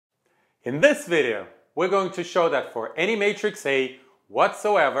In this video, we're going to show that for any matrix A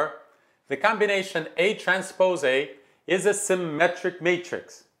whatsoever, the combination A transpose A is a symmetric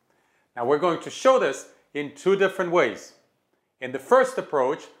matrix. Now we're going to show this in two different ways. In the first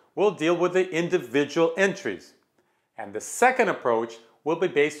approach, we'll deal with the individual entries. And the second approach will be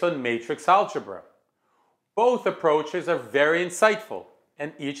based on matrix algebra. Both approaches are very insightful,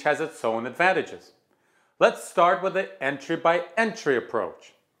 and each has its own advantages. Let's start with the entry-by-entry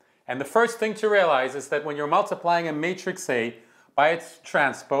approach. And the first thing to realize is that when you're multiplying a matrix A by its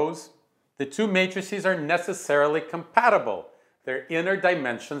transpose, the two matrices are necessarily compatible. Their inner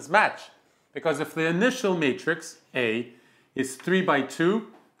dimensions match. Because if the initial matrix, A, is 3 by 2,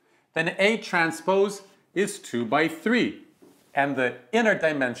 then A transpose is 2 by 3. And the inner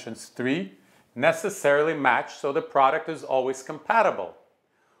dimensions, 3, necessarily match, so the product is always compatible.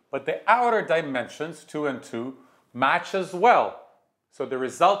 But the outer dimensions, 2 and 2, match as well. So the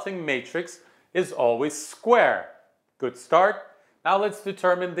resulting matrix is always square. Good start. Now let's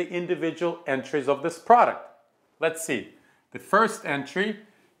determine the individual entries of this product. Let's see. The first entry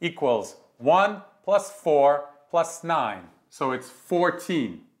equals 1 plus 4 plus 9. So it's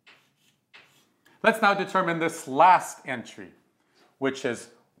 14. Let's now determine this last entry, which is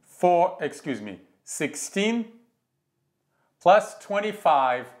 16 plus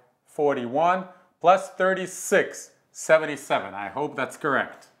 25, 41, plus 36, 77. I hope that's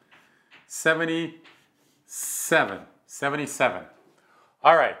correct. 77.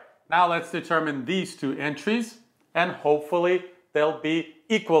 All right, now let's determine these two entries, and hopefully they'll be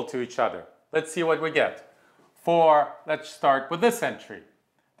equal to each other. Let's see what we get. Let's start with this entry.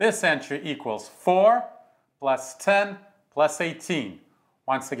 This entry equals 4 plus 10 plus 18.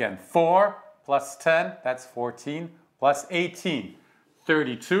 Once again, 4 plus 10, that's 14, plus 18,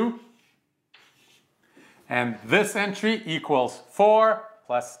 32. And this entry equals 4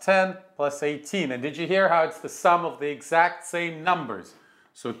 plus 10 plus 18. And did you hear how it's the sum of the exact same numbers?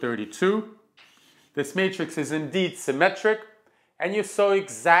 So 32. This matrix is indeed symmetric, and you saw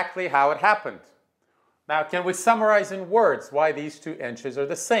exactly how it happened. Now, can we summarize in words why these two entries are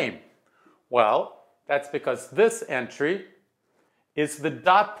the same? Well, that's because this entry is the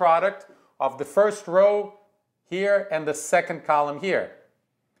dot product of the first row here and the second column here.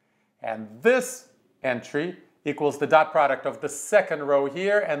 And this entry equals the dot product of the second row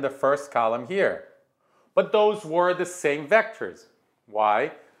here and the first column here. But those were the same vectors.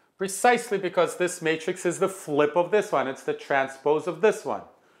 Why? Precisely because this matrix is the flip of this one. It's the transpose of this one.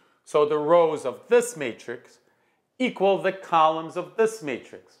 So the rows of this matrix equal the columns of this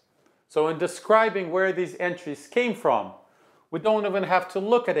matrix. So in describing where these entries came from, we don't even have to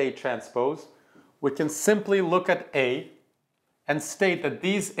look at A transpose. We can simply look at A and state that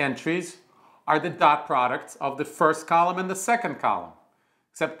these entries are the dot products of the first column and the second column.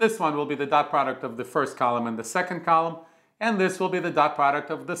 Except this one will be the dot product of the first column and the second column, and this will be the dot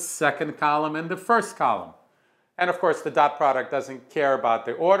product of the second column and the first column. And of course, the dot product doesn't care about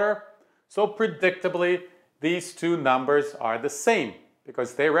the order, so predictably, these two numbers are the same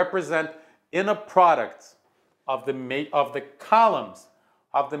because they represent inner products of the columns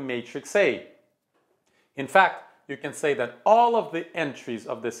of the matrix A. In fact, you can say that all of the entries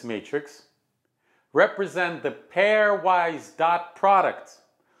of this matrix represent the pairwise dot products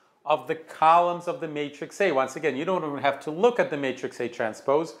of the columns of the matrix A. Once again, you don't even have to look at the matrix A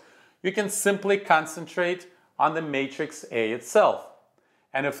transpose. You can simply concentrate on the matrix A itself.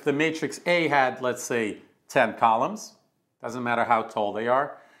 And if the matrix A had, let's say, 10 columns, doesn't matter how tall they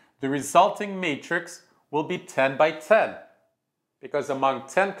are, the resulting matrix will be 10 by 10. Because among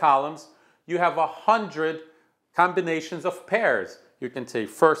 10 columns, you have 100 combinations of pairs. You can take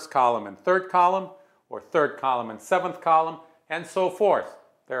first column and third column, or third column and seventh column, and so forth.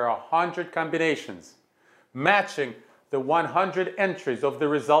 There are 100 combinations, matching the 100 entries of the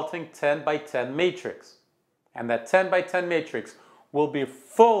resulting 10 by 10 matrix. And that 10 by 10 matrix will be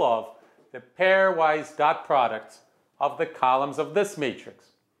full of the pairwise dot products of the columns of this matrix.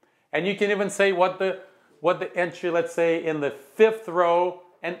 And you can even say what the entry, let's say, in the 5th row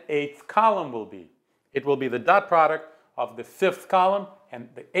and 8th column will be. It will be the dot product of the 5th column and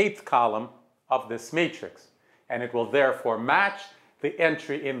the 8th column of this matrix. And it will therefore match the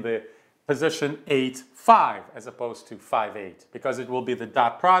entry in the position 8, 5 as opposed to 5, 8, because it will be the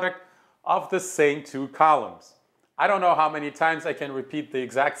dot product of the same two columns. I don't know how many times I can repeat the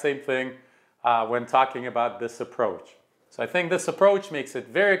exact same thing when talking about this approach. So I think this approach makes it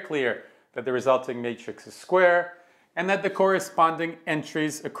very clear that the resulting matrix is square and that the corresponding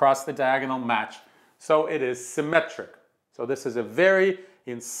entries across the diagonal match. So it is symmetric. So this is a very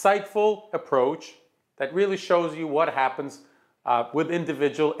insightful approach that really shows you what happens with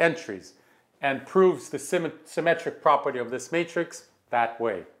individual entries and proves the symmetric property of this matrix that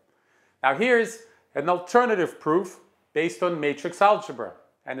way. Now here's an alternative proof based on matrix algebra,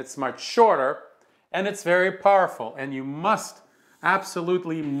 and it's much shorter and it's very powerful, and you must,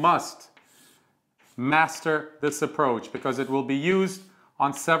 absolutely must, master this approach because it will be used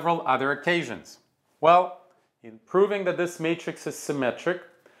on several other occasions. Well, in proving that this matrix is symmetric,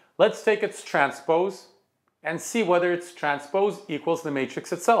 let's take its transpose and see whether its transpose equals the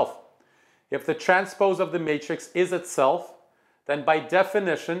matrix itself. If the transpose of the matrix is itself, then by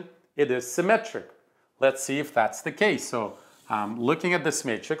definition it is symmetric. Let's see if that's the case. So I'm looking at this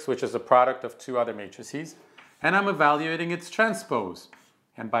matrix, which is a product of two other matrices, and I'm evaluating its transpose.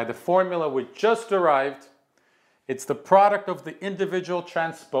 And by the formula we just derived, it's the product of the individual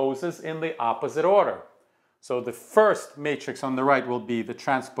transposes in the opposite order. So the first matrix on the right will be the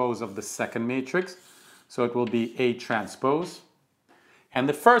transpose of the second matrix. So it will be A transpose. And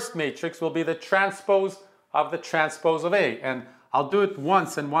the first matrix will be the transpose of A. And I'll do it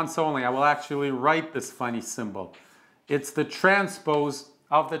once and once only. I will actually write this funny symbol. It's the transpose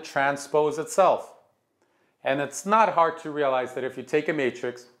of the transpose itself. And it's not hard to realize that if you take a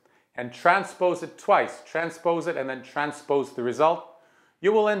matrix and transpose it twice, transpose it and then transpose the result,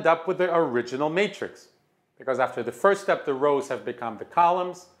 you will end up with the original matrix. Because after the first step, the rows have become the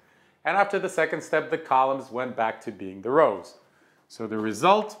columns, and after the second step, the columns went back to being the rows. So the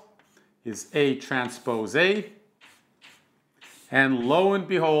result is A transpose A, and lo and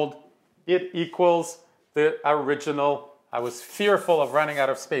behold, it equals the original. I was fearful of running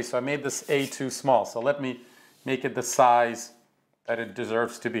out of space, so I made this A too small. So let me make it the size that it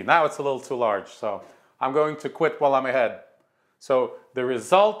deserves to be. Now it's a little too large, so I'm going to quit while I'm ahead. So the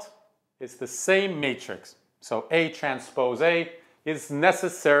result is the same matrix. So A transpose A is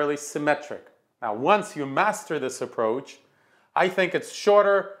necessarily symmetric. Now, once you master this approach, I think it's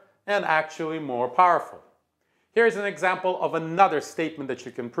shorter and actually more powerful. Here's an example of another statement that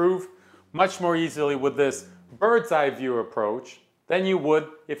you can prove much more easily with this bird's eye view approach than you would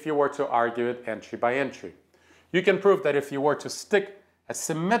if you were to argue it entry by entry. You can prove that if you were to stick a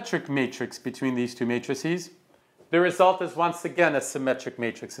symmetric matrix between these two matrices, the result is once again a symmetric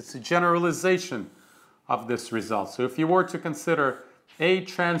matrix. It's a generalization of this result. So if you were to consider A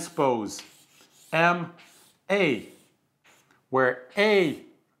transpose MA, where M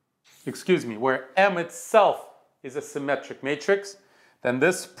itself is a symmetric matrix, then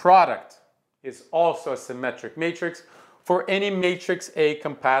this product is also a symmetric matrix for any matrix A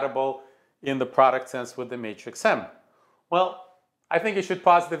compatible in the product sense with the matrix M. Well, I think you should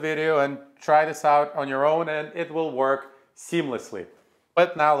pause the video and try this out on your own, and it will work seamlessly.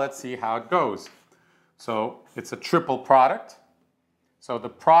 But now let's see how it goes. So it's a triple product. So the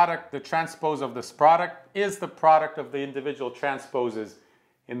product, the transpose of this product is the product of the individual transposes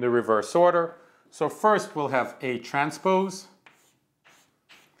in the reverse order. So first we'll have A transpose.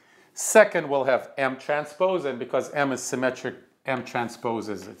 Second we'll have M transpose, and because M is symmetric, M transpose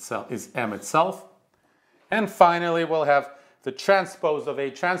is M itself. And finally we'll have the transpose of A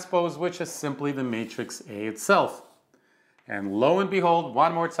transpose, which is simply the matrix A itself. And lo and behold,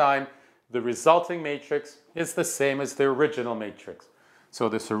 one more time, the resulting matrix is the same as the original matrix. So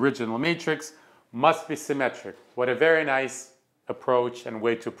this original matrix must be symmetric. What a very nice approach and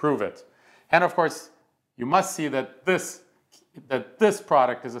way to prove it. And of course, you must see that this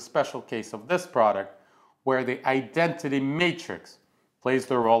product is a special case of this product where the identity matrix plays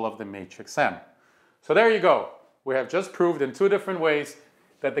the role of the matrix M. So there you go. We have just proved in two different ways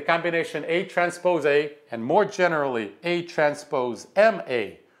that the combination A transpose A and more generally A transpose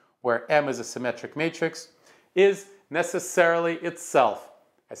MA, where M is a symmetric matrix, is necessarily itself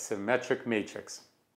a symmetric matrix.